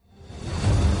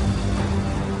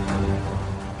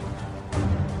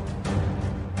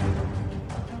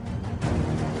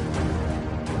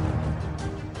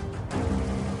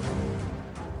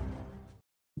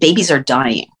babies are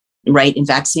dying, right? In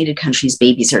vaccinated countries,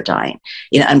 babies are dying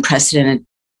in unprecedented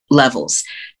levels.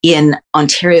 In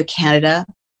Ontario, Canada,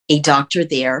 a doctor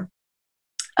there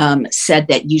said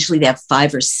that usually they have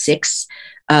 5 or 6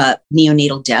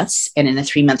 neonatal deaths, and in a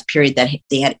 3-month period that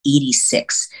they had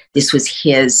 86. This was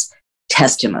his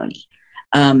testimony.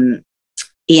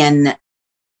 In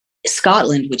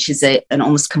Scotland, which is an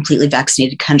almost completely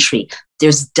vaccinated country,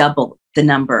 there's double the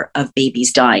number of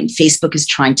babies dying. Facebook is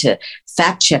trying to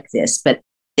fact check this, but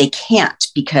they can't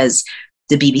because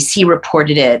the BBC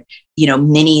reported it.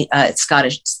 Many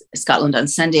Scotland on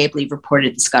Sunday, I believe, reported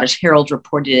it. The Scottish Herald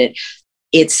reported it.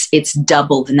 It's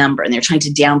double the number, and they're trying to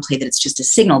downplay that it's just a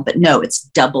signal, but no, it's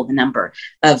double the number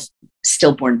of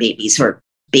stillborn babies or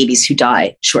babies who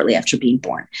die shortly after being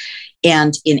born.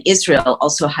 And in Israel,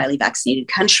 also a highly vaccinated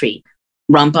country,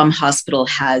 Rambam Hospital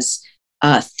has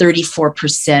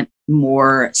 34%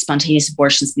 more spontaneous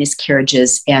abortions,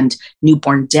 miscarriages, and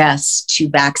newborn deaths to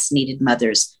vaccinated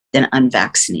mothers than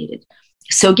unvaccinated.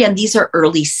 So again, these are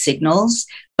early signals,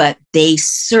 but they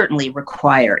certainly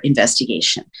require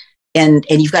investigation. And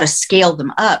you've got to scale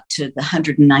them up to the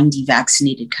 190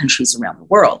 vaccinated countries around the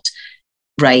world,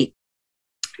 right?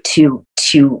 To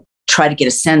try to get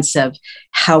a sense of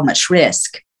how much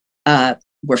risk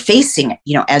we're facing,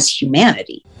 as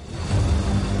humanity.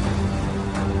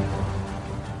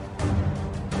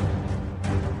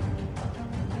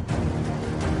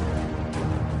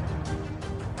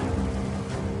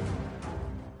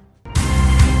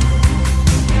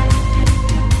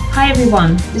 Hi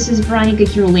everyone, this is Veronica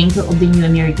Kirolenko of the New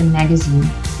American Magazine.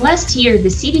 Last year, the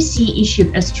CDC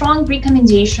issued a strong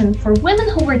recommendation for women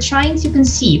who were trying to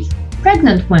conceive,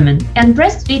 pregnant women, and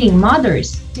breastfeeding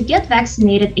mothers to get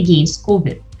vaccinated against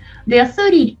COVID. The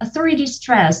authorities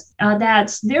stressed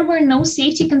that there were no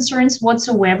safety concerns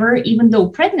whatsoever, even though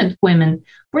pregnant women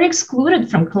were excluded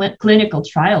from clinical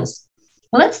trials.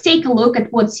 Let's take a look at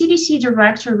what CDC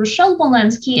Director Rochelle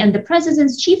Walensky and the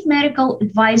President's Chief Medical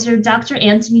Advisor, Dr.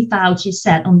 Anthony Fauci,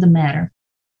 said on the matter.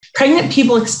 Pregnant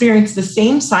people experience the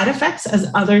same side effects as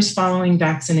others following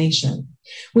vaccination.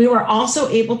 We were also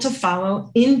able to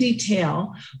follow in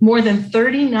detail more than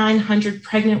 3,900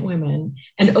 pregnant women,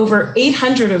 and over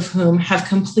 800 of whom have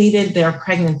completed their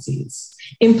pregnancies.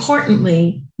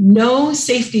 Importantly, no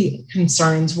safety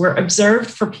concerns were observed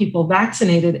for people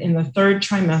vaccinated in the 3rd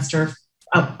trimester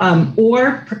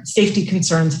or safety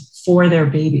concerns for their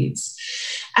babies.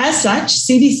 As such,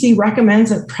 CDC recommends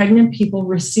that pregnant people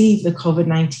receive the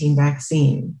COVID-19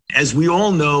 vaccine. As we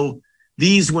all know,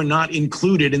 these were not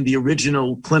included in the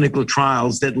original clinical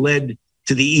trials that led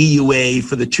to the EUA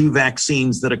for the 2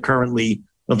 vaccines that are currently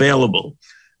available.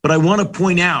 But I want to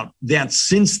point out that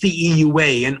since the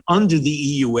EUA and under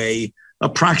the EUA,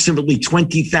 approximately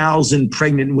 20,000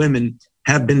 pregnant women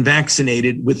have been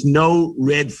vaccinated with no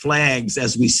red flags,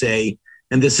 as we say,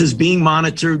 and this is being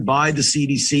monitored by the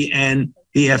CDC and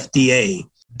the FDA.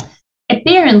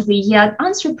 Apparently, yet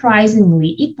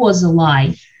unsurprisingly, it was a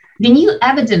lie. The new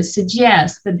evidence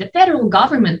suggests that the federal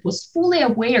government was fully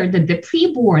aware that the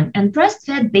preborn and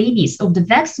breastfed babies of the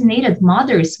vaccinated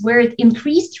mothers were at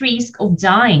increased risk of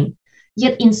dying,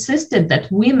 yet insisted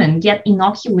that women get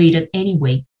inoculated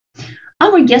anyway.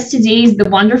 Our guest today is the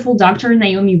wonderful Dr.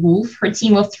 Naomi Wolf. Her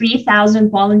team of 3,000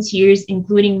 volunteers,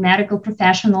 including medical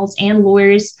professionals and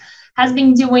lawyers, has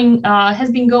been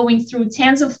going through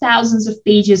tens of thousands of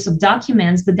pages of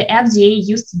documents that the FDA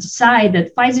used to decide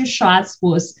that Pfizer shots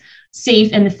was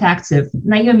safe and effective.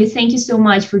 Naomi, thank you so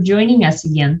much for joining us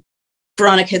again.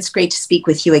 Veronica, it's great to speak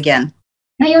with you again.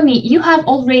 Naomi, you have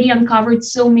already uncovered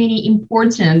so many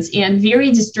important and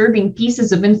very disturbing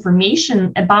pieces of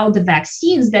information about the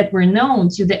vaccines that were known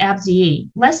to the FDA.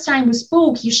 Last time we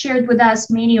spoke, you shared with us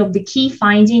many of the key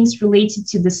findings related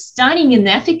to the stunning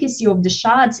inefficacy of the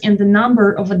shots and the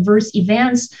number of adverse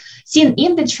events seen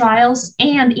in the trials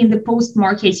and in the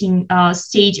post-marketing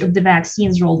stage of the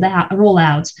vaccines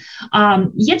rollout.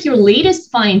 Yet your latest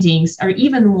findings are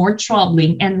even more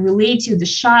troubling and relate to the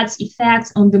shots'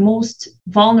 effects on the most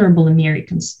vulnerable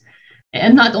Americans,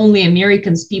 and not only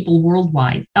Americans, people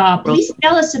worldwide. Please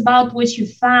tell us about what you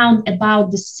found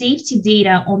about the safety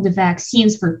data on the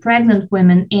vaccines for pregnant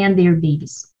women and their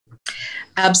babies.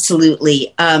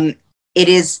 Absolutely. It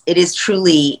is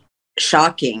truly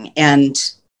shocking, and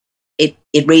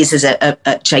it raises a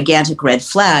gigantic red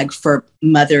flag for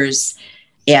mothers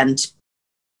and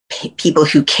people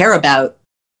who care about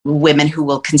women who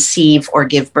will conceive or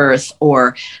give birth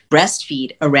or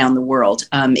breastfeed around the world.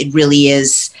 It really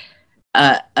is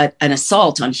an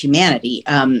assault on humanity,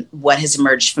 what has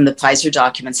emerged from the Pfizer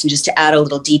documents. And just to add a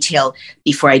little detail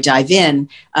before I dive in,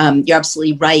 you're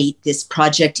absolutely right. This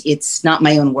project, it's not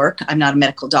my own work. I'm not a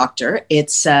medical doctor.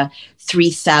 It's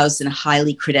 3,000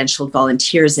 highly credentialed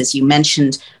volunteers, as you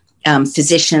mentioned,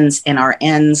 physicians and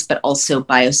RNs, but also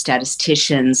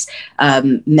biostatisticians,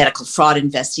 medical fraud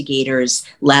investigators,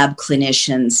 lab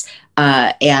clinicians,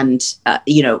 and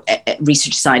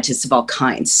research scientists of all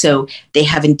kinds. So they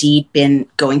have indeed been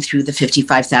going through the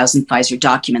 55,000 Pfizer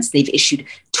documents. They've issued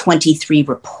 23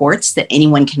 reports that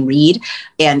anyone can read.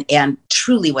 And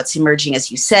truly what's emerging,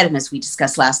 as you said, and as we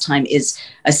discussed last time, is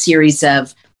a series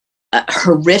of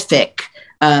horrific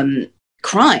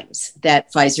crimes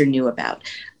that Pfizer knew about,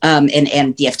 and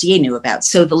the FDA knew about.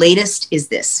 So the latest is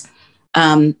this.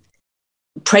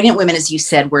 Pregnant women, as you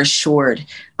said, were assured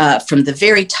from the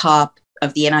very top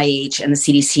of the NIH and the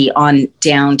CDC on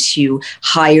down to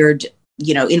hired,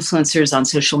 influencers on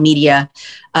social media,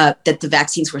 that the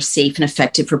vaccines were safe and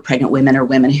effective for pregnant women or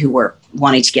women who were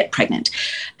wanting to get pregnant.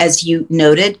 As you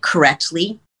noted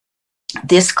correctly,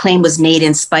 this claim was made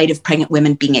in spite of pregnant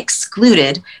women being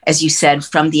excluded, as you said,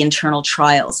 from the internal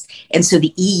trials. And so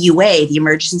the EUA, the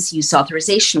emergency use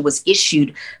authorization, was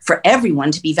issued for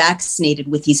everyone to be vaccinated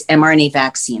with these mRNA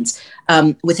vaccines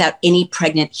without any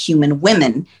pregnant human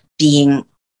women being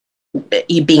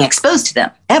exposed to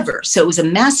them ever. So it was a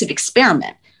massive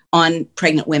experiment on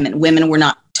pregnant women. Women were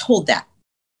not told that.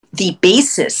 The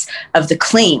basis of the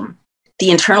claim, the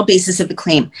internal basis of the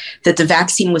claim that the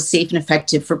vaccine was safe and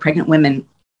effective for pregnant women,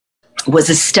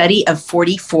 was a study of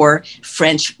 44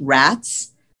 French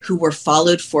rats who were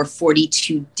followed for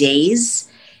 42 days.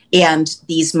 And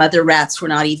these mother rats were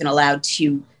not even allowed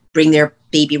to bring their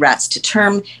baby rats to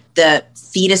term. The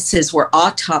fetuses were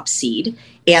autopsied,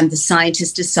 and the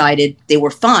scientists decided they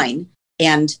were fine.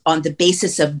 And on the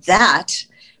basis of that,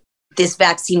 this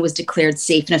vaccine was declared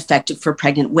safe and effective for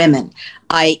pregnant women.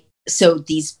 So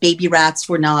these baby rats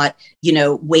were not,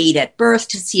 weighed at birth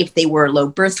to see if they were low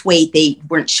birth weight. They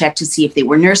weren't checked to see if they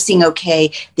were nursing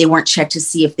okay. They weren't checked to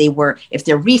see if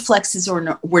their reflexes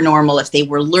were normal, if they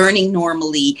were learning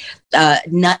normally.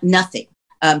 Nothing.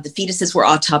 The fetuses were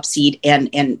autopsied,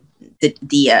 and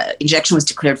the injection was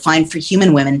declared fine for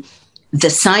human women. The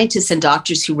scientists and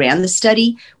doctors who ran the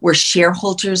study were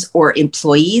shareholders or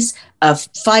employees of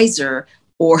Pfizer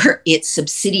or its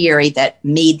subsidiary that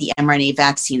made the mRNA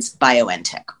vaccines,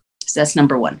 BioNTech. So that's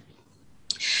number one.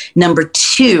 Number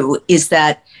two is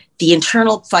that the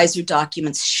internal Pfizer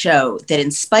documents show that in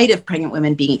spite of pregnant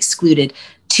women being excluded,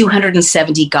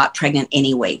 270 got pregnant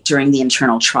anyway during the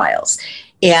internal trials.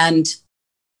 And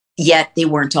yet they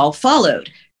weren't all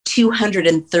followed.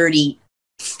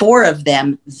 234 of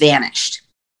them vanished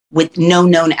with no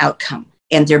known outcome.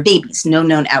 And their babies, no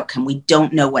known outcome. We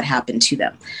don't know what happened to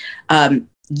them.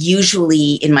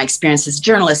 Usually, in my experience as a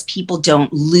journalist, people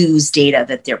don't lose data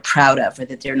that they're proud of or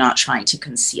that they're not trying to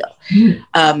conceal.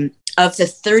 Of the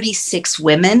 36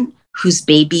 women whose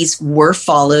babies were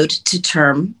followed to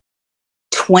term,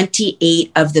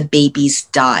 28 of the babies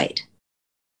died.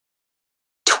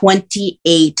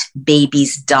 28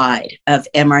 babies died of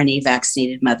mRNA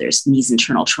vaccinated mothers in these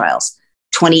internal trials.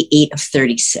 28 of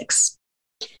 36.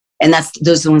 And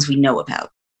those are the ones we know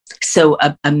about. So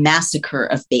a massacre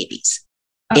of babies.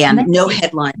 And no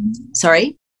headlines.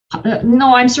 Sorry?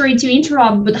 No, I'm sorry to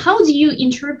interrupt, but how do you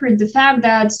interpret the fact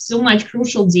that so much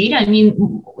crucial data,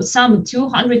 some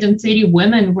 230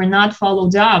 women were not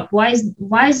followed up? Why is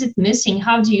it missing?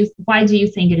 Why do you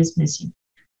think it is missing?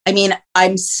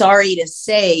 I'm sorry to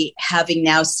say, having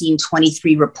now seen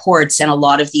 23 reports and a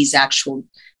lot of these actual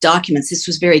documents, this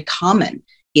was very common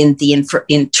in the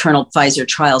internal Pfizer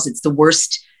trials. It's the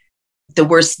worst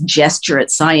gesture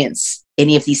at science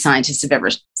any of these scientists have ever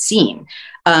seen.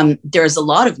 There's a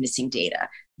lot of missing data.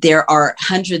 There are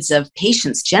hundreds of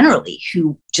patients generally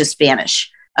who just vanish,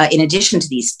 in addition to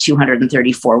these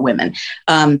 234 women.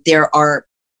 There are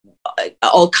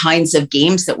all kinds of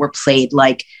games that were played,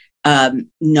 like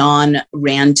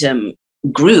non-random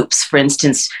groups. For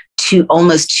instance,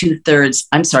 almost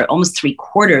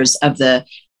 3/4 of the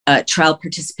trial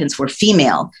participants were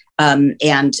female.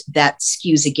 And that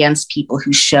skews against people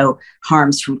who show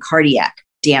harms from cardiac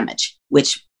damage,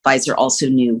 which Pfizer also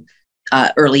knew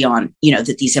early on,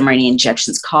 that these mRNA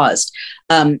injections caused.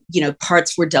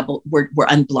 Parts were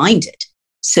unblinded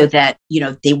so that,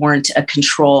 they weren't a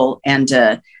control and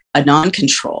a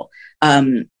non-control.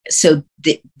 So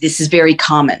this is very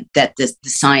common, that the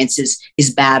science is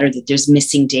bad, or that there's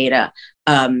missing data,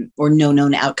 or no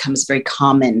known outcomes. Very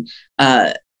common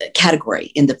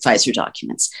category in the Pfizer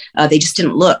documents. They just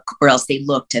didn't look, or else they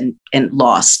looked and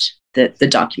lost the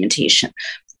documentation.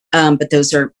 But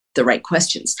those are the right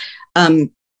questions.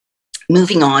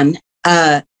 Moving on,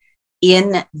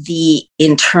 in the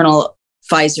internal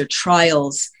Pfizer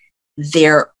trials,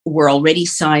 there were already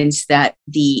signs that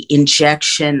the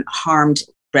injection harmed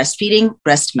breastfeeding,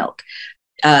 breast milk.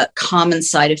 Common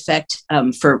side effect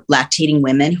for lactating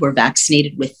women who are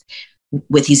vaccinated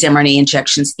with these mRNA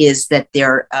injections is that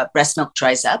their breast milk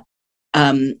dries up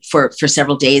for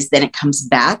several days, then it comes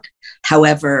back.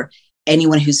 However,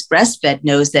 anyone who's breastfed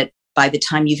knows that by the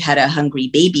time you've had a hungry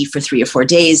baby for 3 or 4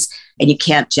 days and you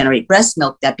can't generate breast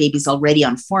milk, that baby's already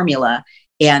on formula,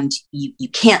 and you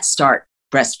can't start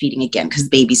breastfeeding again because the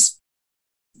baby's,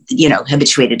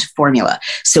 habituated to formula.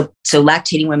 So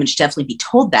lactating women should definitely be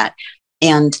told that.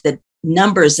 And the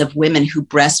numbers of women who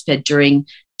breastfed during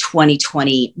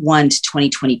 2021 to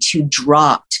 2022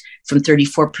 dropped from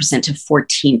 34% to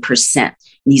 14%. And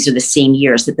these are the same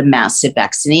years that the massive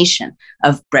vaccination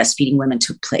of breastfeeding women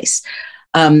took place.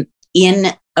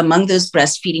 Among those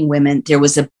breastfeeding women, there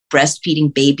was a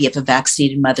breastfeeding baby of a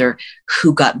vaccinated mother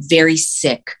who got very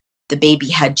sick. The baby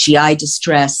had GI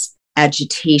distress,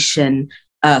 agitation,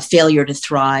 failure to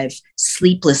thrive,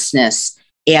 sleeplessness,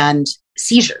 and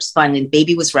seizures. Finally, the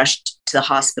baby was rushed to the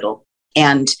hospital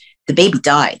and the baby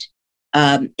died.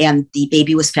 And the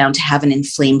baby was found to have an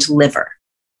inflamed liver.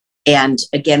 And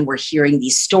again, we're hearing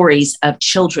these stories of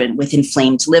children with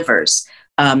inflamed livers.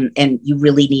 And you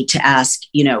really need to ask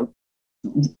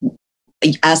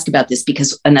about this,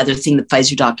 because another thing that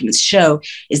Pfizer documents show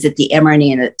is that the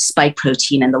mRNA and the spike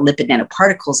protein and the lipid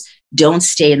nanoparticles don't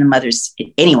stay in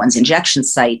anyone's injection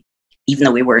site, even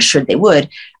though we were assured they would,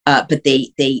 but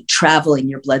they travel in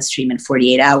your bloodstream in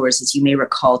 48 hours, as you may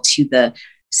recall, to the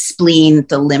spleen,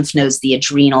 the lymph nodes, the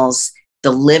adrenals,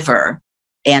 the liver,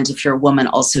 and if you're a woman,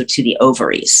 also to the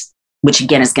ovaries, which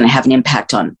again is going to have an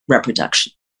impact on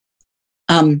reproduction.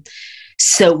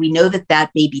 So we know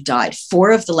that baby died. 4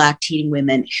 of the lactating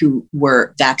women who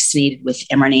were vaccinated with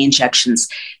mRNA injections,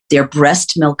 their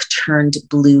breast milk turned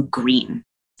blue-green.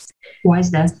 Why is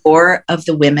that? 4 of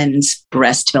the women's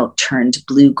breast milk turned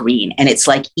blue-green. And it's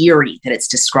like eerie that it's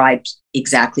described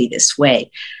exactly this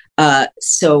way.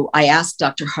 So I asked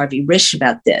Dr. Harvey Risch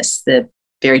about this, the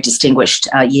very distinguished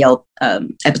Yale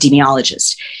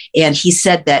epidemiologist. And he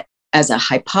said that as a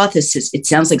hypothesis, it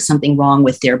sounds like something wrong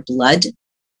with their blood.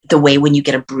 The way when you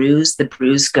get a bruise, the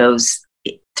bruise goes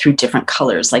through different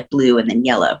colors, like blue and then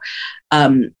yellow.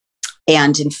 And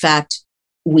in fact,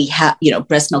 we have,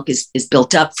 breast milk is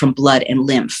built up from blood and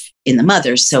lymph in the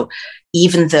mother. So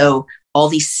even though all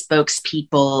these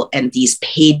spokespeople and these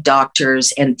paid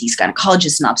doctors and these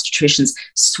gynecologists and obstetricians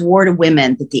swore to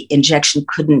women that the injection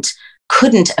couldn't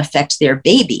affect their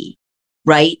baby,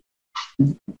 right?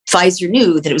 Pfizer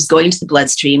knew that it was going into the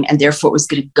bloodstream and therefore it was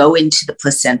going to go into the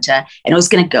placenta and it was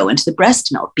going to go into the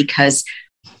breast milk because,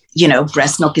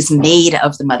 breast milk is made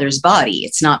of the mother's body.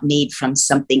 It's not made from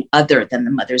something other than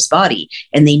the mother's body.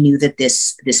 And they knew that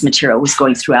this material was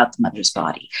going throughout the mother's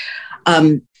body.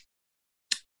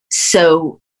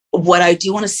 So what I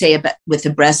do want to say about with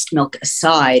the breast milk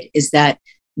aside is that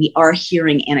we are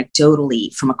hearing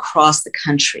anecdotally from across the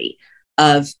country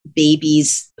of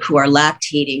babies who are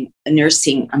nursing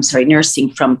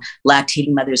from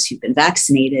lactating mothers who've been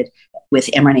vaccinated with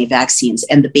mRNA vaccines.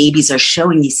 And the babies are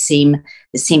showing the same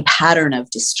pattern of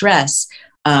distress,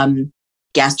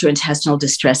 gastrointestinal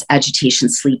distress, agitation,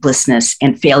 sleeplessness,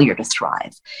 and failure to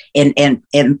thrive. And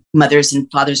mothers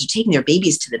and fathers are taking their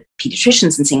babies to the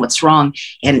pediatricians and saying, what's wrong?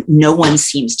 And no one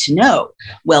seems to know.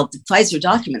 Well, the Pfizer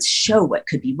documents show what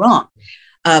could be wrong.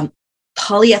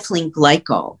 Polyethylene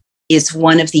glycol is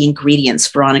one of the ingredients,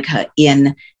 Veronica,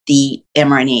 in the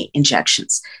mRNA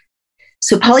injections.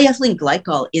 So polyethylene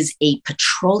glycol is a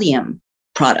petroleum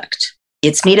product.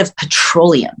 It's made of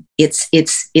petroleum. It's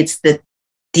the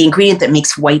ingredient that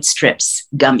makes white strips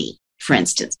gummy, for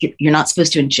instance. You're not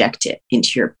supposed to inject it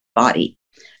into your body.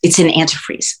 It's in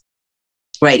antifreeze,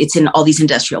 right? It's in all these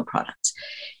industrial products.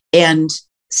 And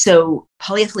so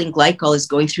polyethylene glycol is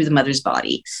going through the mother's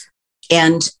body.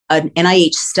 And an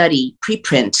NIH study,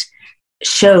 preprint,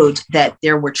 showed that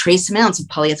there were trace amounts of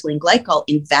polyethylene glycol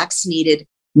in vaccinated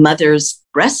mothers'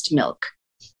 breast milk.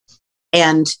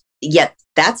 And yet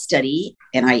that study,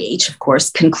 NIH, of course,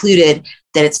 concluded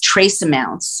that it's trace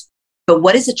amounts. But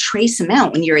what is a trace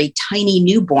amount when you're a tiny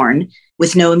newborn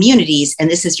with no immunities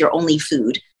and this is your only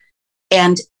food?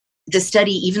 And the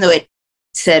study, even though it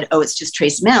said, it's just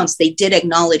trace amounts, they did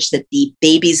acknowledge that the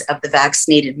babies of the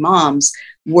vaccinated moms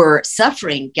were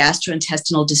suffering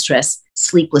gastrointestinal distress,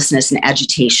 sleeplessness, and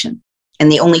agitation.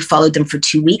 And they only followed them for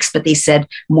 2 weeks, but they said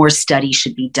more studies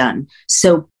should be done.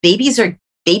 So babies are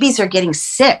getting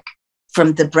sick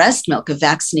from the breast milk of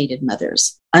vaccinated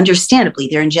mothers. Understandably,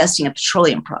 they're ingesting a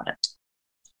petroleum product.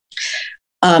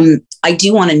 I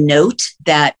do want to note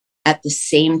that at the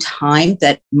same time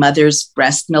that mother's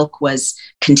breast milk was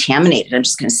contaminated, I'm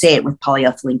just going to say it, with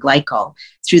polyethylene glycol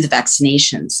through the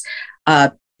vaccinations,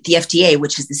 the FDA,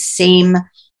 which is the same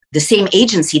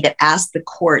agency that asked the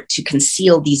court to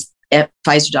conceal these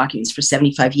Pfizer documents for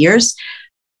 75 years,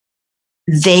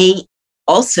 they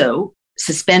also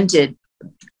suspended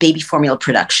baby formula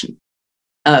production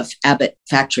of Abbott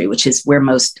factory, which is where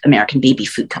most American baby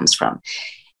food comes from.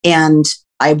 And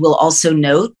I will also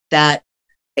note that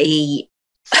a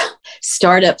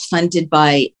startup funded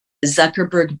by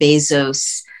Zuckerberg,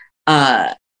 Bezos,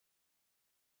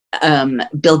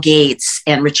 Bill Gates,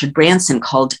 and Richard Branson,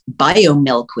 called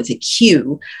BioMilk with a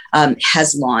Q,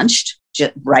 has launched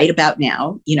right about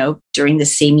now, during the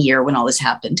same year when all this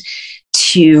happened,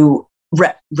 to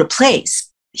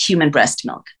replace human breast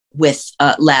milk with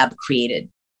lab-created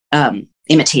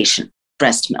imitation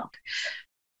breast milk.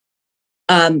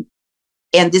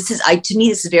 And this is, to me,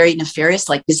 this is very nefarious.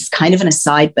 Like, this is kind of an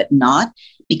aside, but not,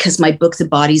 because my book, The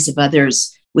Bodies of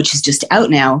Others, which is just out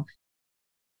now,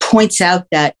 points out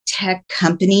that tech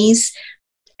companies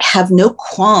have no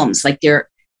qualms. Like, it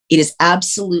is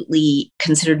absolutely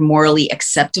considered morally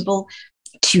acceptable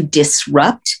to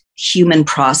disrupt human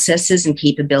processes and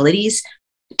capabilities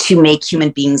to make human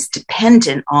beings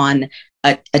dependent on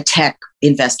a tech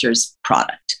investor's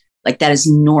product. Like, that is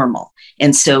normal.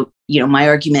 And so, my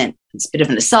argument, it's a bit of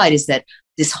an aside, is that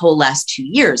this whole last 2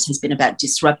 years has been about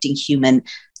disrupting human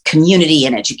community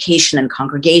and education and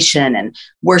congregation and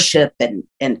worship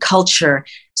and culture,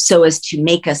 so as to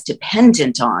make us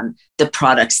dependent on the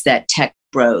products that tech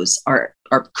bros are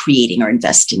creating or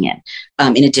investing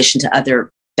in addition to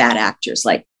other bad actors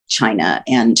like China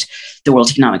and the World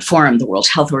Economic Forum, the World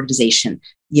Health Organization,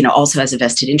 also has a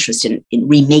vested interest in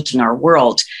remaking our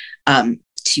world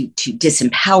to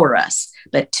disempower us.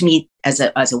 But to me, as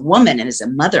a woman and as a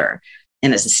mother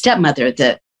and as a stepmother,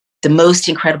 the most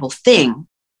incredible thing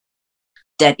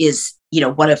that is,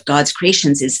 one of God's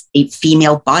creations is a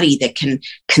female body that can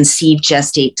conceive,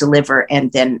 gestate, deliver,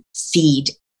 and then feed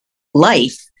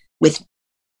life with,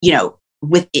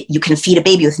 with it. You can feed a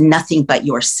baby with nothing but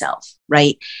yourself,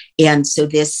 right? And so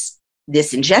this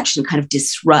injection kind of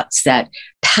disrupts that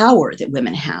power that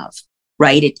women have,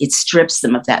 right? It strips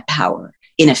them of that power,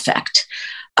 in effect,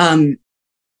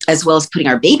 as well as putting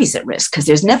our babies at risk, because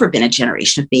there's never been a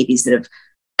generation of babies that have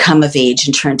come of age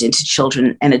and turned into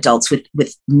children and adults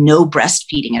with no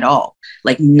breastfeeding at all,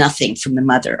 like nothing from the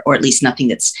mother, or at least nothing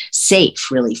that's safe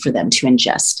really for them to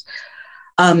ingest.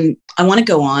 I want to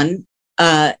go on.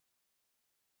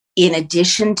 In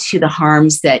addition to the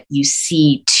harms that you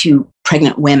see to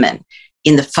pregnant women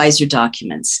in the Pfizer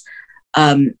documents,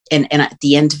 and at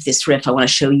the end of this riff, I want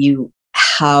to show you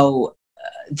how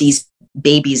these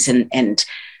babies and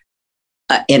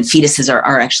fetuses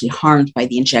are actually harmed by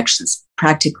the injections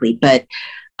practically. But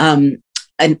an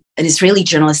Israeli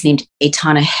journalist named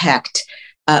Eitana Hecht,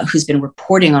 who's been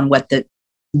reporting on what the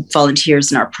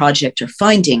volunteers in our project are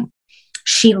finding,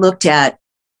 she looked at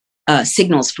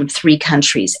signals from 3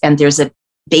 countries, and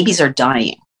babies are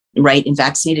dying, right? In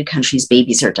vaccinated countries,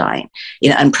 babies are dying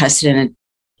in unprecedented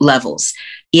levels.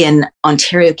 In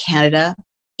Ontario, Canada,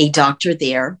 a doctor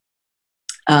there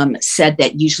said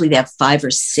that usually they have 5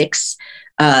 or 6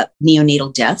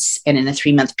 neonatal deaths, and in a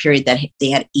 3-month period that they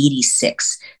had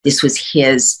 86. This was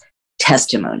his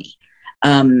testimony.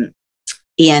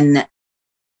 In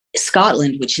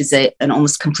Scotland, which is an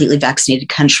almost completely vaccinated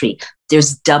country,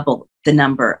 there's double the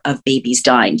number of babies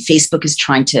dying. Facebook is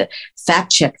trying to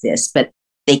fact check this, but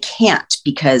they can't,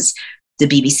 because the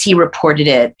BBC reported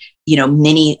it.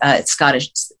 Many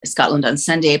Scotland on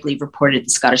Sunday, I believe, reported it. The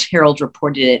Scottish Herald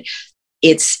reported it.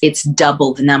 It's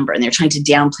double the number, and they're trying to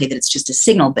downplay that it's just a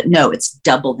signal, but no, it's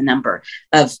double the number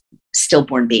of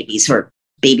stillborn babies or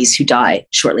babies who die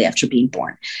shortly after being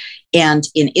born. And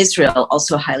in Israel,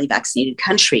 also a highly vaccinated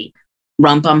country,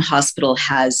 Rambam Hospital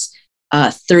has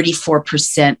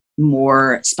 34%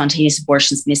 more spontaneous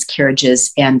abortions,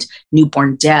 miscarriages, and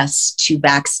newborn deaths to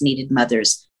vaccinated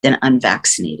mothers than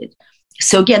unvaccinated.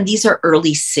 So again, these are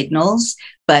early signals,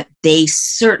 but they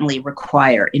certainly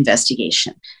require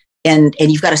investigation. And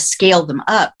you've got to scale them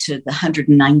up to the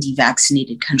 190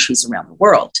 vaccinated countries around the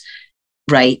world,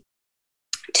 right?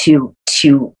 To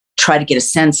try to get a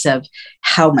sense of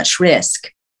how much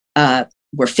risk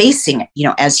we're facing,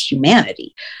 as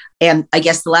humanity. And I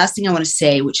guess the last thing I want to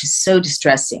say, which is so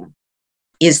distressing,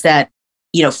 is that,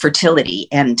 fertility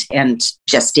and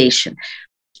gestation.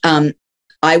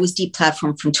 I was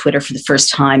deplatformed from Twitter for the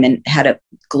first time and had a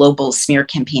global smear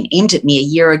campaign aimed at me a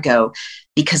year ago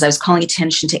because I was calling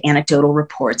attention to anecdotal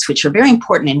reports, which are very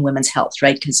important in women's health,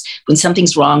 right? Because when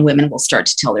something's wrong, women will start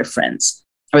to tell their friends,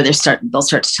 or they'll start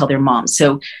to tell their moms.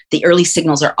 So the early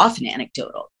signals are often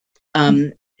anecdotal.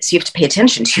 So you have to pay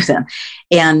attention to them.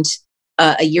 And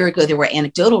a year ago, there were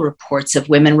anecdotal reports of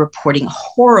women reporting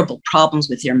horrible problems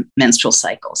with their menstrual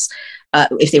cycles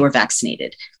if they were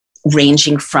vaccinated,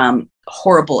 ranging from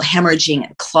horrible hemorrhaging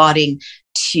and clotting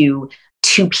to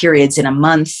 2 periods in a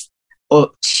month, or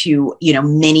to,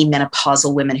 many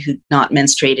menopausal women who'd not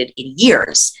menstruated in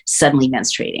years suddenly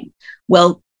menstruating.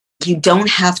 Well, you don't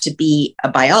have to be a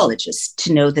biologist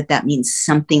to know that that means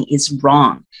something is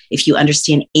wrong. If you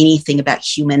understand anything about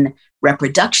human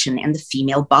reproduction and the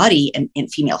female body and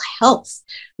female health,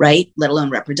 right? Let alone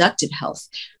reproductive health.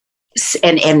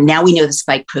 And now we know the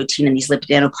spike protein and these lipid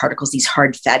nanoparticles, these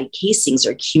hard fatty casings,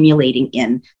 are accumulating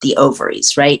in the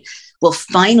ovaries, right? Well,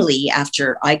 finally,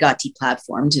 after I got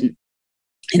deplatformed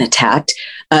and attacked,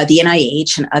 the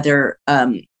NIH and other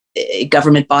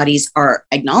government bodies are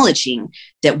acknowledging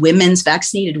that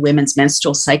vaccinated women's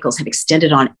menstrual cycles have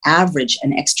extended on average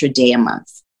an extra day a month.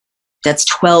 That's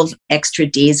 12 extra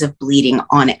days of bleeding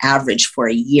on average for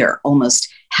a year, almost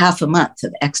half a month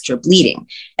of extra bleeding.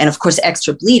 And of course,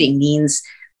 extra bleeding means,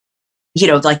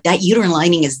 like that uterine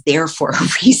lining is there for a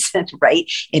reason, right?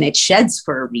 And it sheds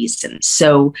for a reason.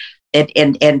 So,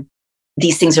 and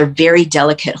these things are very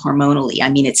delicate hormonally. I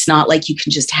mean, it's not like you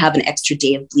can just have an extra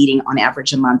day of bleeding on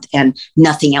average a month and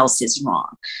nothing else is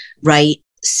wrong, right?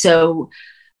 So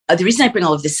the reason I bring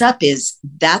all of this up is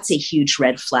that's a huge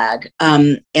red flag.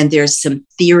 And there's some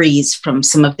theories from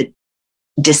some of the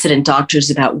dissident doctors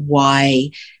about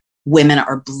why women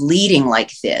are bleeding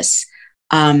like this.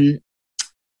 And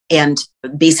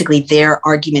basically their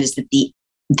argument is that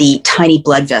the tiny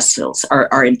blood vessels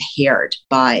are impaired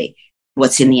by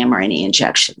what's in the mRNA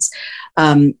injections.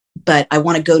 But I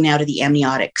want to go now to the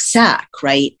amniotic sac,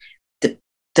 right? The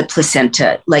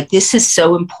placenta. Like, this is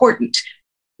so important,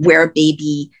 where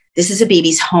this is a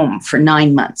baby's home for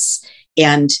 9 months,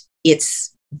 and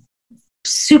it's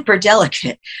super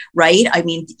delicate, right? I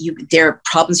mean, there are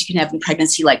problems you can have in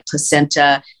pregnancy, like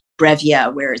placenta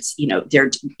brevia, where it's, you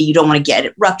don't want to get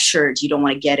it ruptured, you don't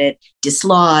want to get it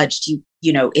dislodged,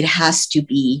 it has to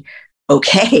be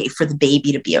okay for the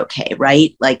baby to be okay,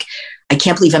 right? Like, I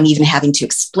can't believe I'm even having to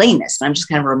explain this. And I'm just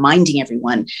kind of reminding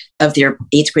everyone of their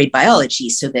 8th grade biology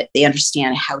so that they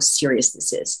understand how serious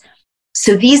this is.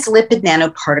 So these lipid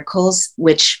nanoparticles,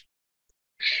 which,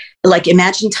 like,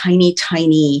 imagine tiny,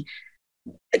 tiny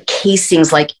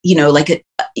casings, like a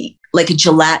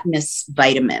gelatinous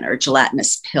vitamin or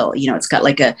gelatinous pill. It's got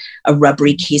like a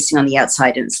rubbery casing on the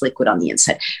outside and it's liquid on the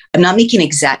inside. I'm not making an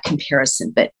exact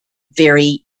comparison, but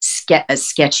very a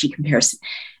sketchy comparison.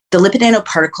 The lipid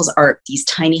nanoparticles are these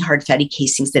tiny hard fatty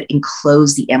casings that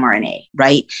enclose the mRNA,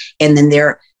 right? And then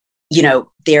they're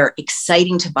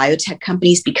exciting to biotech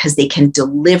companies because they can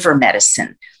deliver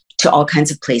medicine to all kinds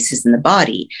of places in the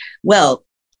body. Well,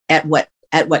 at what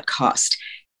cost?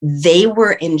 They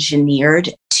were engineered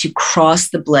to cross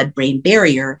the blood-brain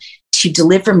barrier to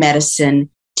deliver medicine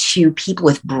to people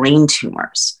with brain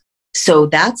tumors. So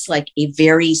that's like a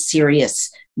very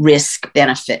serious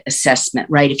risk-benefit assessment,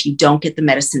 right? If you don't get the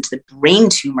medicine to the brain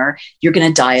tumor, you're going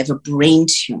to die of a brain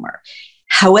tumor.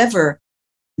 However,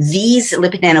 these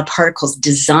lipid nanoparticles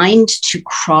designed to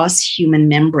cross human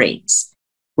membranes,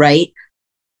 right,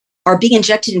 are being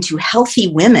injected into healthy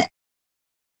women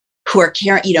who are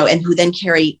carrying, and who then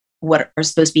carry what are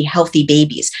supposed to be healthy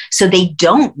babies. So they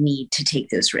don't need to take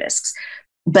those risks.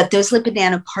 But those lipid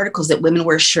nanoparticles that women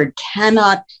were assured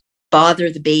cannot bother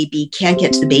the baby, can't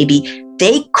get to the baby,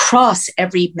 they cross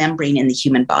every membrane in the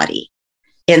human body.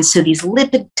 And so these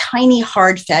lipid, tiny,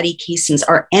 hard, fatty casings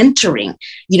are entering,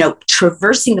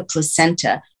 traversing the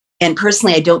placenta. And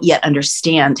personally, I don't yet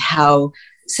understand how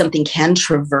something can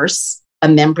traverse a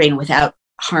membrane without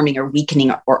harming or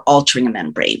weakening or altering a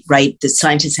membrane, right? The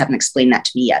scientists haven't explained that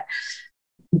to me yet.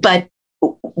 But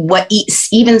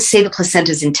even say the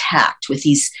placenta is intact with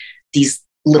these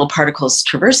little particles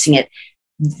traversing it,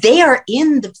 they are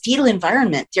in the fetal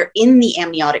environment. They're in the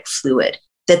amniotic fluid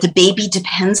that the baby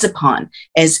depends upon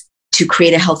as to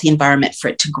create a healthy environment for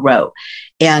it to grow.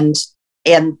 And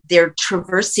they're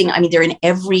traversing, they're in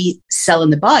every cell in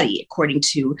the body, according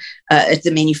to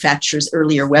the manufacturer's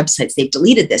earlier websites. They've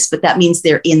deleted this, but that means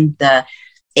they're in the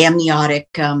amniotic,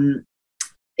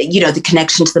 the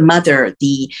connection to the mother,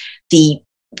 they're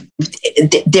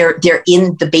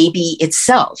in the baby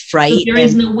itself, right? So there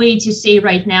is no way to say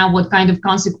right now what kind of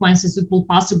consequences it will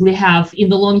possibly have in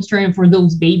the long term for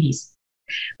those babies.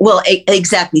 Well,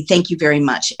 exactly. Thank you very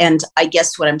much. And I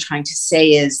guess what I'm trying to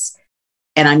say is,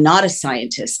 and I'm not a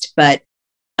scientist, but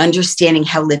understanding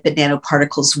how lipid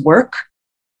nanoparticles work,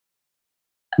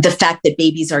 the fact that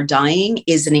babies are dying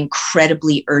is an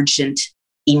incredibly urgent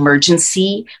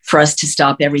emergency for us to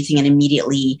stop everything and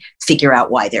immediately figure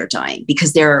out why they're dying.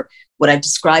 Because what I've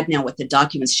described now, what the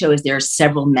documents show is there are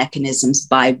several mechanisms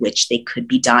by which they could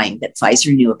be dying that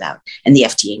Pfizer knew about and the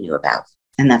FDA knew about.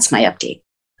 And that's my update.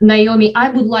 Naomi, I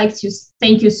would like to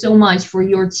thank you so much for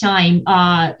your time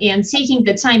and taking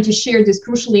the time to share this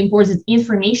crucially important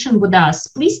information with us.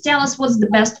 Please tell us what's the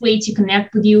best way to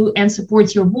connect with you and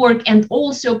support your work. And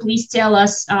also, please tell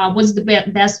us what's the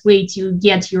best way to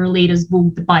get your latest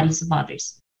book, The Bodies of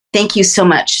Others. Thank you so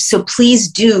much. So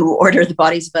please do order The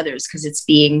Bodies of Others because it's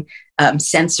being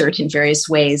censored in various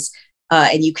ways.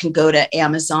 And you can go to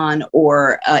Amazon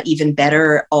or even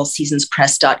better,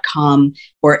 allseasonspress.com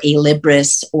or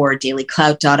Alibris or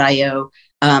dailyclout.io,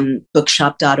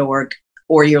 bookshop.org,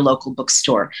 or your local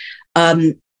bookstore.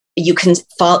 You can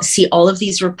see all of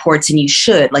these reports, and you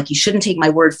shouldn't take my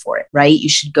word for it, right? You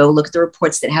should go look at the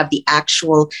reports that have the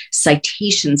actual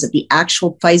citations of the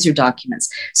actual Pfizer documents.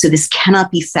 So this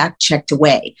cannot be fact-checked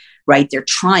away. Right? They're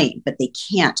trying, but they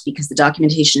can't because the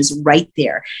documentation is right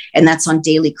there. And that's on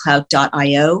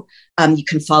dailyclout.io. You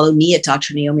can follow me at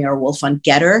Dr. Naomi R. Wolf on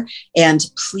Getter. And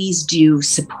please do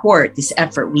support this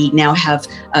effort. We now have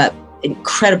an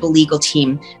incredible legal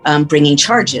team bringing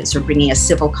charges or bringing a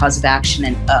civil cause of action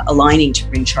and aligning to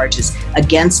bring charges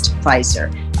against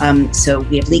Pfizer. So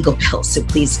we have legal bills. So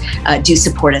please do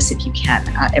support us if you can,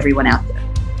 everyone out there.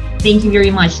 Thank you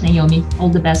very much, Naomi. All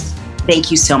the best. Thank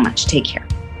you so much. Take care.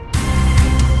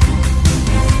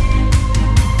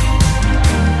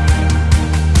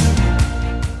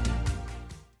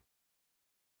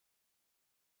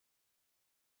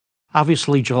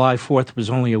 Obviously, July 4th was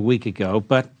only a week ago,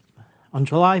 but on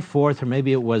July 4th, or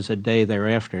maybe it was a day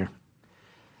thereafter,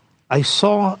 I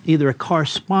saw either a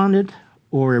correspondent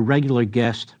or a regular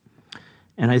guest,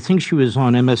 and I think she was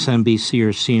on MSNBC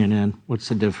or CNN. What's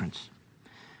the difference?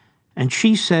 And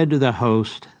she said to the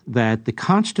host that the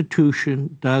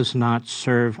Constitution does not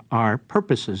serve our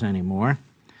purposes anymore.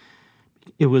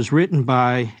 It was written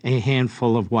by a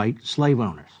handful of white slave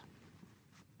owners.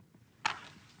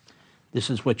 This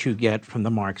is what you get from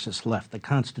the Marxist left, the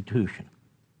Constitution.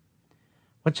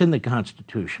 What's in the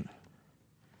Constitution?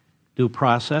 Due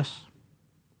process,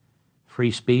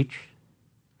 free speech,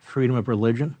 freedom of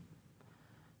religion,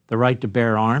 the right to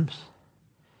bear arms,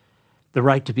 the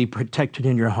right to be protected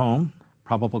in your home,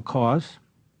 probable cause,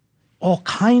 all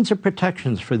kinds of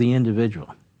protections for the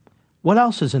individual. What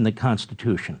else is in the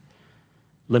Constitution?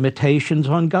 Limitations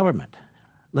on government.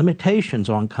 Limitations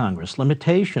on Congress,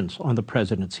 limitations on the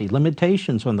presidency,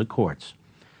 limitations on the courts.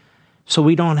 So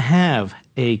we don't have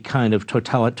a kind of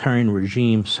totalitarian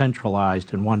regime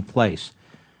centralized in one place,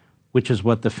 which is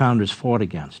what the founders fought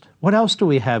against. What else do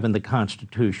we have in the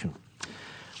Constitution?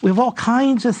 We have all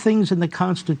kinds of things in the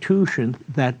Constitution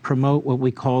that promote what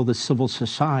we call the civil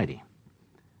society,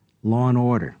 law and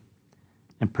order,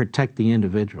 and protect the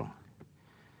individual.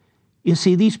 You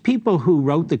see, these people who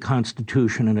wrote the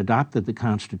Constitution and adopted the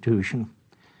Constitution,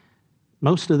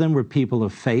 most of them were people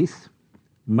of faith.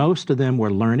 Most of them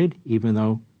were learned, even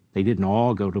though they didn't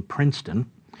all go to Princeton.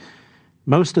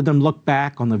 Most of them looked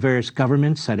back on the various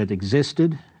governments that had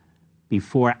existed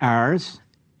before ours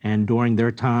and during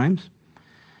their times.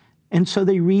 And so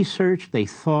they researched, they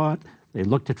thought, they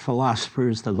looked at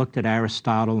philosophers, they looked at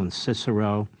Aristotle and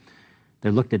Cicero, they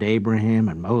looked at Abraham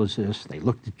and Moses, they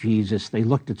looked at Jesus, they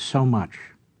looked at so much.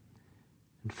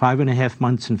 In 5.5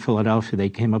 months in Philadelphia, they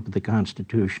came up with the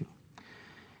Constitution.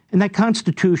 And that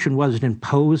Constitution wasn't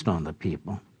imposed on the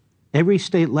people. Every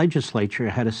state legislature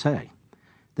had a say.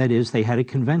 That is, they had a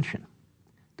convention.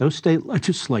 Those state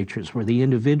legislatures, where the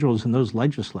individuals in those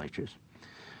legislatures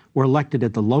were elected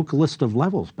at the localist of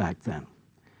levels back then.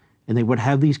 And they would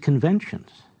have these conventions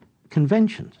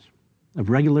of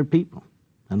regular people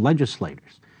and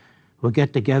legislators who would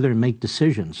get together and make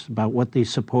decisions about what they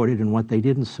supported and what they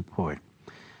didn't support.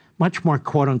 Much more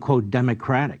quote-unquote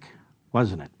democratic,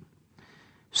 wasn't it?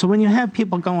 So when you have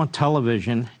people go on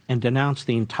television and denounce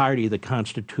the entirety of the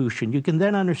Constitution, you can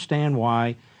then understand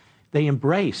why they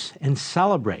embrace and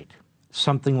celebrate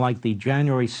something like the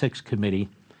January 6th committee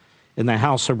in the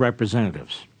House of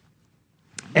Representatives.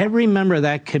 Every member of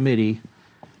that committee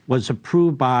was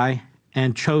approved by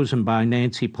and chosen by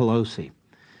Nancy Pelosi,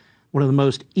 one of the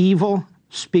most evil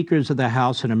speakers of the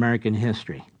House in American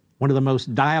history, one of the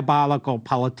most diabolical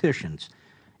politicians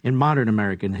in modern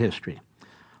American history.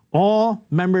 All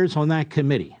members on that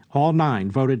committee, all 9,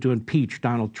 voted to impeach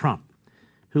Donald Trump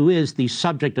who is the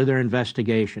subject of their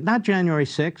investigation. Not January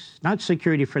 6th, not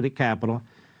security for the Capitol,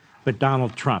 but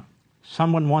Donald Trump.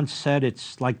 Someone once said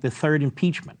it's like the third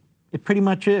impeachment. It pretty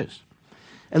much is.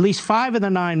 At least 5 of the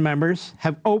 9 members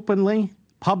have openly,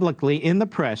 publicly, in the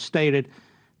press, stated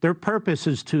their purpose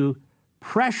is to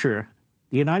pressure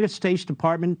the United States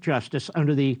Department of Justice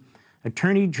under the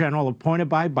Attorney General appointed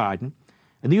by Biden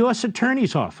and the U.S.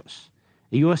 Attorney's Office,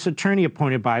 the U.S. Attorney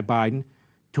appointed by Biden,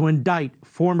 to indict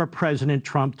former President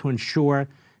Trump to ensure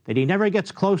that he never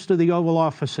gets close to the Oval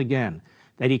Office again,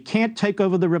 that he can't take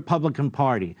over the Republican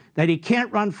Party, that he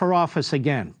can't run for office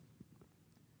again.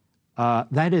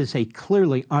 That is a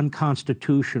clearly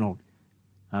unconstitutional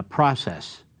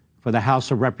process for the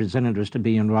House of Representatives to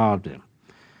be involved in.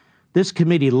 This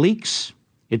committee leaks,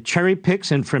 it cherry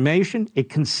picks information, it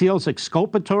conceals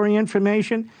exculpatory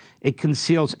information, it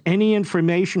conceals any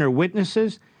information or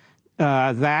witnesses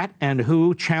that and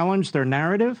who challenge their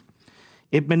narrative.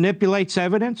 It manipulates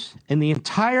evidence, and the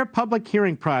entire public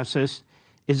hearing process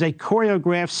is a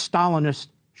choreographed Stalinist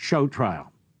show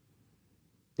trial.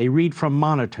 They read from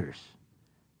monitors.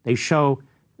 They show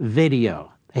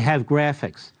video. They have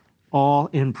graphics, all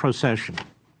in procession.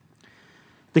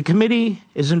 The committee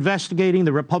is investigating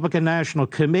the Republican National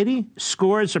Committee,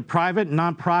 scores of private and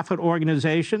nonprofit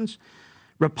organizations,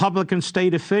 Republican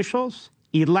state officials,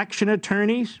 election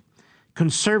attorneys,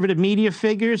 conservative media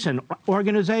figures and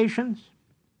organizations.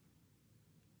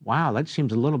 Wow, that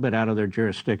seems a little bit out of their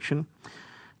jurisdiction.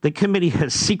 The committee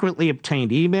has secretly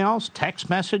obtained emails, text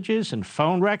messages, and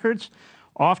phone records,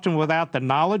 often without the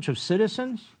knowledge of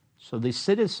citizens, so the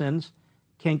citizens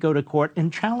can't go to court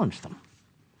and challenge them.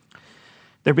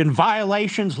 There have been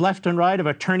violations left and right of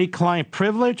attorney-client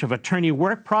privilege, of attorney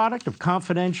work product, of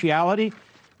confidentiality.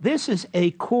 This is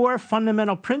a core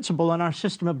fundamental principle in our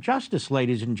system of justice,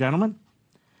 ladies and gentlemen.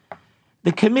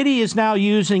 The committee is now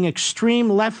using extreme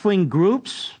left-wing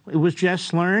groups, it was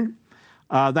just learned,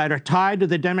 that are tied to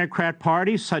the Democrat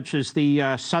Party, such as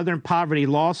the Southern Poverty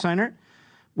Law Center,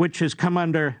 which has come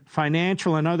under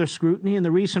financial and other scrutiny in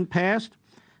the recent past,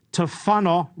 to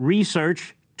funnel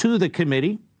research to the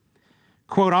committee.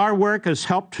 Quote, our work has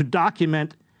helped to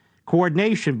document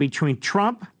coordination between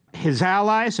Trump, his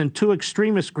allies, and 2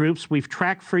 extremist groups we've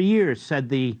tracked for years, said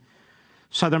the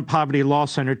Southern Poverty Law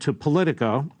Center to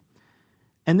Politico.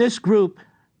 And this group,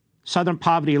 Southern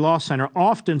Poverty Law Center,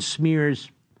 often smears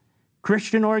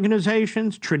Christian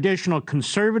organizations, traditional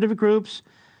conservative groups,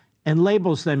 and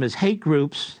labels them as hate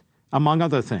groups, among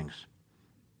other things.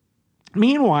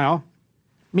 Meanwhile,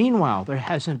 there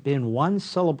hasn't been one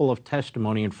syllable of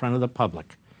testimony in front of the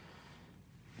public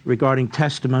regarding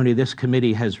testimony this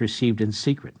committee has received in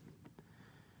secret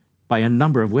by a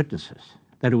number of witnesses,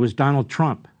 that it was Donald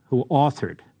Trump who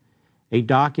authored a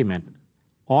document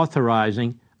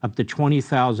authorizing up to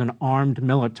 20,000 armed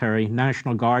military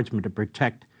National Guardsmen to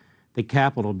protect the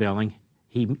Capitol building.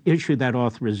 He issued that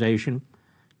authorization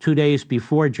 2 days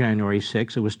before January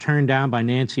 6th. It was turned down by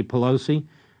Nancy Pelosi.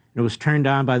 It was turned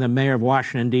down by the mayor of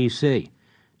Washington, D.C.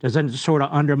 Doesn't it sort of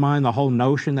undermine the whole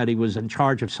notion that he was in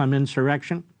charge of some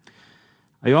insurrection?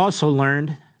 I also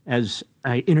learned, as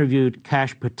I interviewed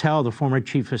Kash Patel, the former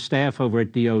chief of staff over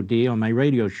at DOD, on my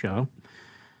radio show,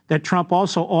 that Trump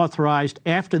also authorized,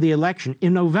 after the election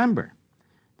in November,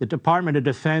 the Department of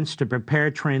Defense to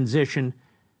prepare transition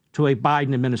to a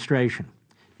Biden administration.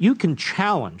 You can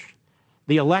challenge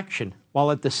the election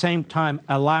while at the same time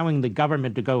allowing the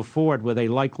government to go forward with a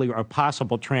likely or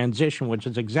possible transition, which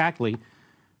is exactly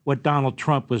what Donald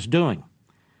Trump was doing.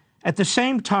 At the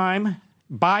same time,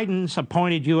 Biden's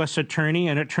appointed U.S. Attorney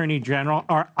and Attorney General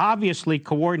are obviously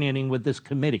coordinating with this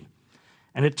committee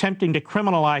and attempting to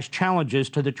criminalize challenges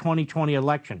to the 2020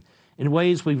 election in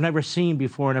ways we've never seen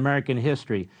before in American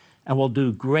history and will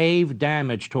do grave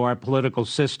damage to our political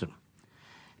system.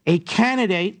 A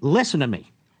candidate, listen to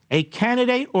me, a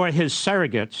candidate or his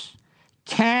surrogates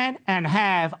can and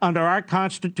have, under our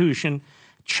Constitution,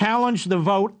 challenged the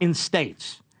vote in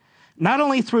states, not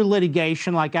only through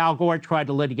litigation, like Al Gore tried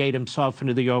to litigate himself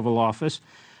into the Oval Office,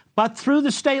 but through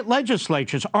the state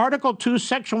legislatures. Article 2,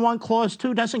 Section 1, Clause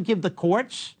 2 doesn't give the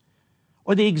courts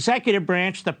or the executive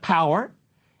branch the power.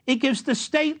 It gives the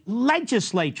state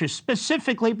legislature,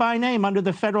 specifically by name under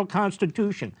the federal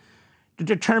Constitution, to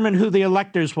determine who the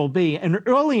electors will be. And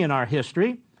early in our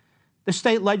history, the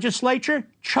state legislature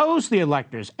chose the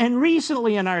electors. And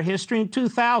recently in our history, in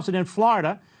 2000 in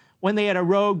Florida, when they had a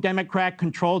rogue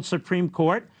Democrat-controlled Supreme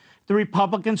Court, the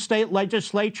Republican state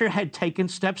legislature had taken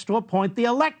steps to appoint the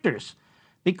electors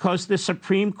because the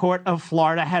Supreme Court of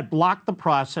Florida had blocked the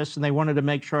process and they wanted to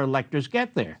make sure electors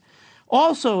get there.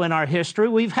 Also in our history,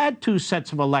 we've had two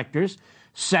sets of electors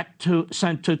sent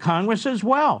to Congress as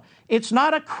well. It's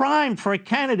not a crime for a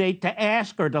candidate to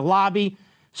ask or to lobby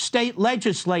state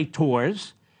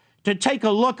legislators to take a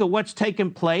look at what's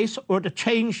taken place or to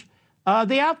change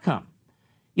the outcome.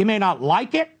 You may not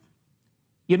like it.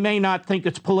 You may not think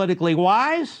it's politically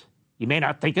wise. You may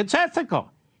not think it's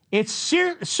ethical. It's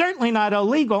certainly not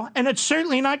illegal, and it's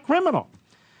certainly not criminal.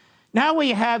 Now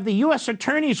we have the U.S.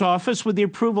 Attorney's Office, with the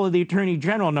approval of the Attorney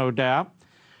General, no doubt,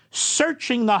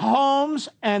 searching the homes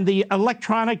and the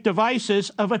electronic devices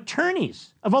of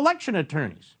attorneys, of election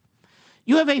attorneys.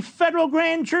 You have a federal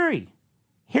grand jury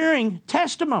hearing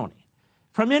testimony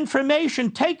from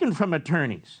information taken from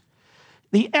attorneys.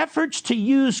 The efforts to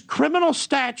use criminal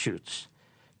statutes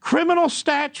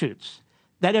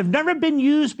that have never been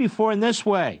used before in this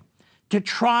way to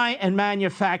try and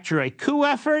manufacture a coup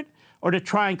effort or to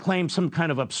try and claim some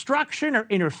kind of obstruction or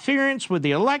interference with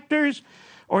the electors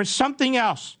or something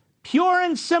else, pure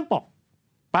and simple,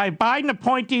 by Biden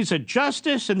appointees of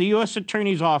justice in the U.S.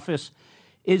 Attorney's Office,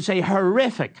 is a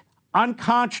horrific,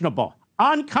 unconscionable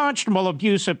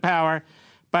abuse of power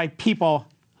by people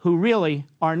who really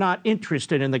are not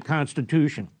interested in the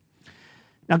Constitution.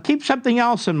 Now, keep something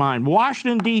else in mind.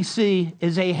 Washington, D.C.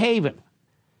 is a haven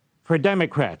for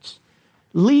Democrats,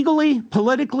 legally,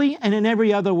 politically, and in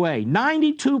every other way.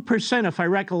 92%, if I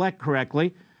recollect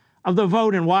correctly, of the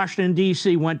vote in Washington,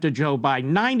 D.C. went to Joe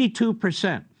Biden.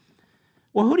 92%.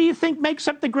 Well, who do you think makes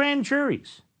up the grand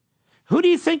juries? Who do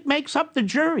you think makes up the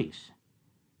juries?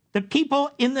 The people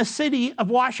in the city of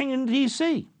Washington,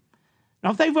 D.C.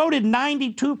 Now, if they voted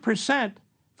 92%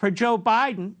 for Joe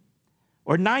Biden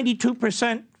or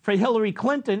 92% for Hillary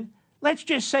Clinton, let's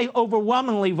just say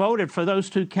overwhelmingly voted for those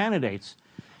two candidates,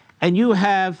 and you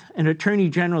have an Attorney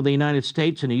General of the United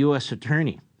States and a U.S.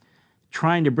 Attorney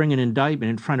trying to bring an indictment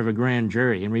in front of a grand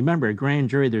jury. And remember, a grand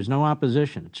jury, there's no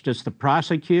opposition. It's just the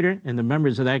prosecutor and the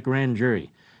members of that grand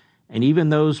jury. And even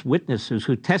those witnesses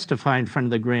who testify in front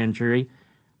of the grand jury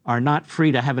are not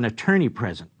free to have an attorney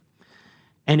present.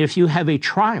 And if you have a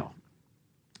trial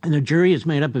and the jury is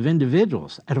made up of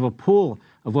individuals out of a pool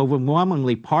of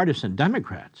overwhelmingly partisan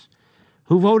Democrats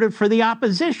who voted for the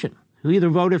opposition, who either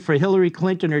voted for Hillary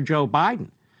Clinton or Joe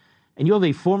Biden, and you have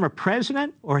a former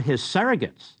president or his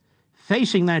surrogates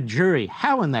facing that jury,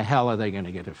 how in the hell are they going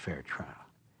to get a fair trial?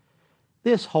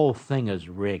 This whole thing is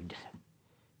rigged.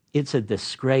 It's a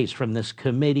disgrace, from this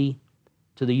committee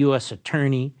to the U.S.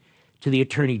 Attorney to the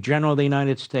Attorney General of the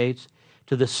United States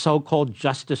to the so-called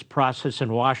justice process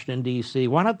in Washington, D.C.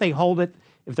 Why don't they hold it,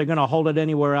 if they're going to hold it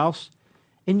anywhere else,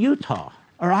 in Utah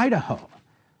or Idaho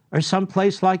or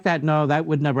someplace like that? No, that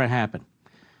would never happen.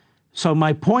 So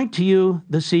my point to you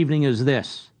this evening is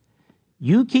this.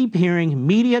 You keep hearing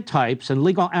media types and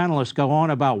legal analysts go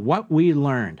on about what we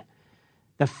learned.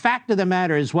 The fact of the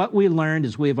matter is, what we learned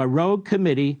is we have a rogue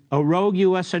committee, a rogue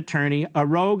U.S. attorney, a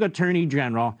rogue attorney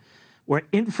general, where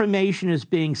information is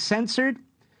being censored,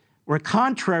 where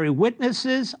contrary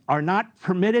witnesses are not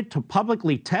permitted to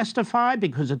publicly testify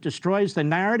because it destroys the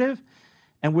narrative,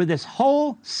 and where this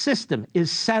whole system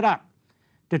is set up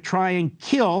to try and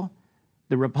kill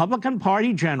the Republican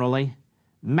Party generally,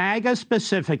 MAGA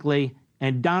specifically,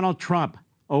 and Donald Trump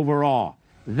overall.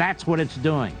 That's what it's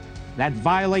doing. That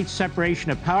violates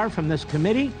separation of power from this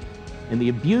committee, and the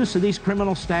abuse of these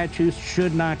criminal statutes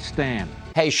should not stand.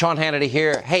 Hey, Sean Hannity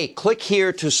here. Hey, click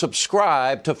here to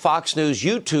subscribe to Fox News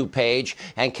YouTube page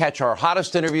and catch our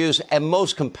hottest interviews and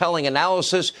most compelling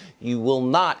analysis. You will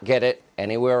not get it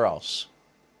anywhere else.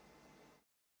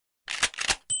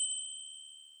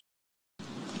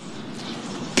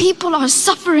 People are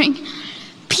suffering.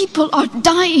 People are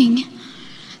dying.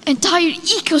 Entire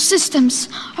ecosystems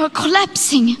are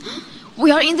collapsing. We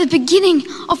are in the beginning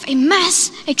of a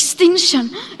mass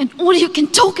extinction, and all you can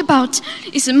talk about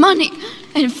is money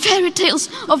and fairy tales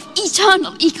of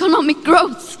eternal economic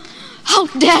growth. How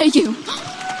dare you?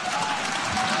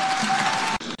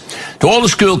 To all the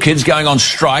school kids going on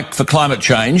strike for climate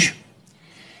change,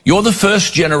 you're the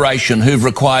first generation who've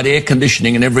required air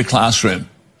conditioning in every classroom.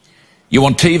 You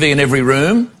want TV in every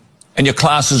room, and your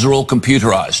classes are all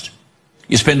computerised.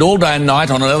 You spend all day and night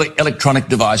on electronic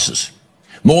devices.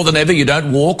 More than ever, you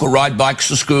don't walk or ride bikes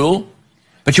to school,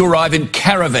 but you arrive in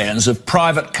caravans of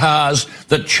private cars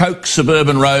that choke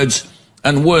suburban roads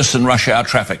and worsen rush hour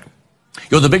traffic.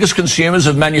 You're the biggest consumers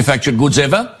of manufactured goods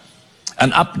ever,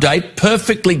 and update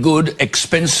perfectly good,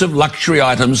 expensive luxury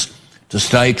items to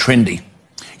stay trendy.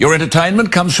 Your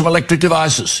entertainment comes from electric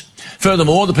devices.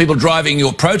 Furthermore, the people driving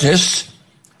your protests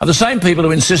are the same people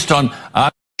who insist on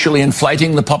artificially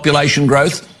inflating the population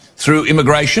growth through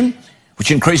immigration, which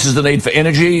increases the need for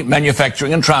energy,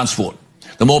 manufacturing and transport.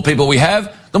 The more people we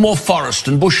have, the more forest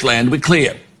and bushland we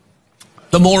clear,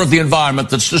 the more of the environment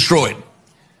that's destroyed.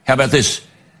 How about this?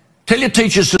 Tell your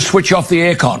teachers to switch off the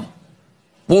aircon.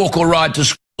 Walk or ride to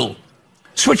school.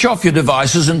 Switch off your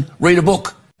devices and read a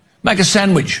book. Make a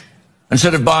sandwich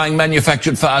instead of buying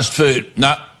manufactured fast food.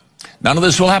 No, none of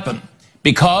this will happen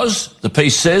because, the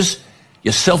piece says,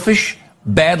 you're selfish,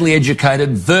 badly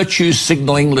educated,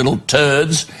 virtue-signalling little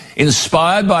turds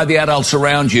inspired by the adults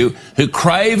around you who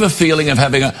crave a feeling of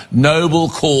having a noble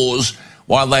cause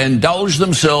while they indulge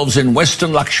themselves in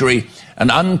Western luxury and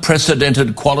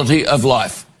unprecedented quality of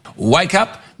life. Wake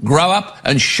up, grow up,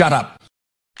 and shut up.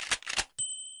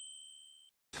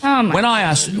 When I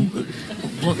asked...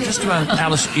 Well, just a moment,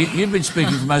 Alice, you've been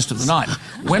speaking for most of the night.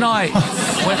 When I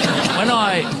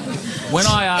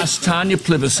asked Tanya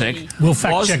Plibersek... We'll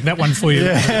fact-check that one for you.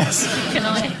 Yes.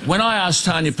 When I asked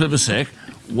Tanya Plibersek,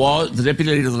 was the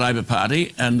Deputy Leader of the Labor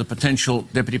Party and the potential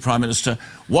Deputy Prime Minister,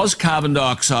 was carbon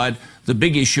dioxide the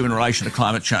big issue in relation to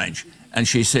climate change? And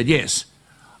she said yes.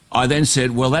 I then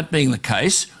said, well, that being the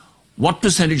case, what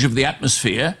percentage of the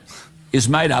atmosphere is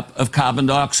made up of carbon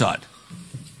dioxide?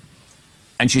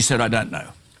 And she said, I don't know.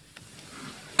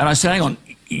 And I said, hang on,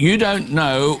 you don't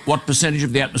know what percentage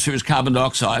of the atmosphere is carbon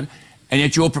dioxide, and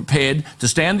yet you're prepared to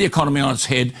stand the economy on its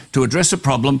head to address a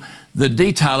problem, the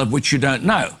detail of which you don't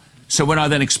know. So when I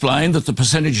then explained that the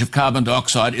percentage of carbon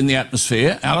dioxide in the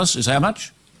atmosphere, Alice, is how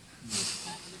much?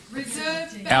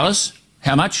 Alice,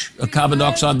 how much of carbon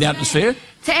dioxide in the atmosphere?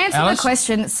 To answer the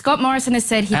question, Scott Morrison has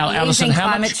said he believes in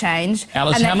climate change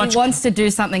and that he wants to do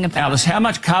something about it. Alice, how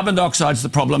much carbon dioxide is the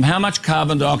problem? How much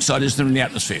carbon dioxide is there in the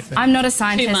atmosphere? I'm not a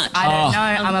scientist. I don't know.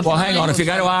 I'm a well, hang on. If you're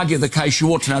going to argue the case,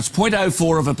 you ought to know. It's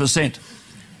 0.04%.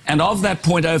 And of that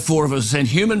 0.04%,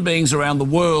 human beings around the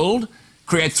world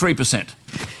create 3%.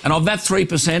 And of that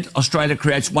 3%, Australia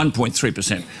creates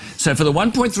 1.3%. So for the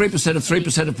 1.3% of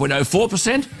 3% of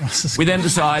 0.04%, we then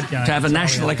decide to have a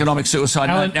national economic suicide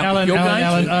note. Now, Alan,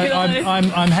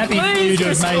 I'm happy for you to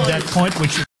have made that point,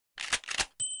 which...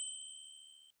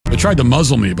 They tried to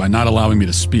muzzle me by not allowing me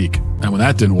to speak. And when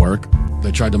that didn't work,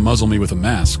 they tried to muzzle me with a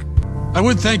mask. I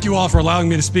would thank you all for allowing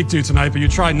me to speak to you tonight, but you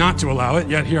tried not to allow it,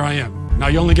 yet here I am. Now,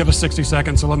 you only give us 60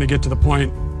 seconds, so let me get to the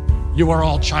point. You are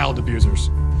all child abusers.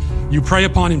 You prey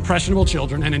upon impressionable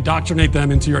children and indoctrinate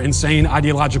them into your insane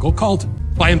ideological cult.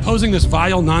 By imposing this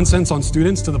vile nonsense on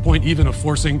students to the point even of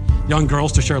forcing young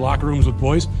girls to share locker rooms with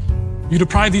boys, you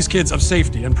deprive these kids of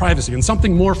safety and privacy and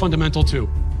something more fundamental too,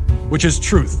 which is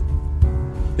truth.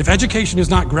 If education is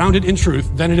not grounded in truth,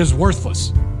 then it is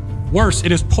worthless. Worse,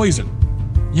 it is poison.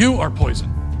 You are poison.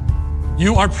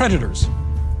 You are predators.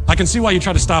 I can see why you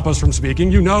try to stop us from speaking.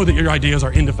 You know that your ideas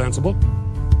are indefensible.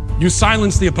 You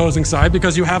silence the opposing side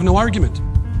because you have no argument.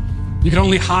 You can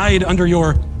only hide under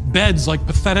your beds like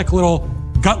pathetic little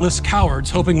gutless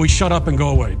cowards hoping we shut up and go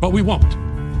away. But we won't.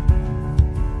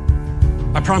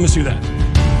 I promise you that.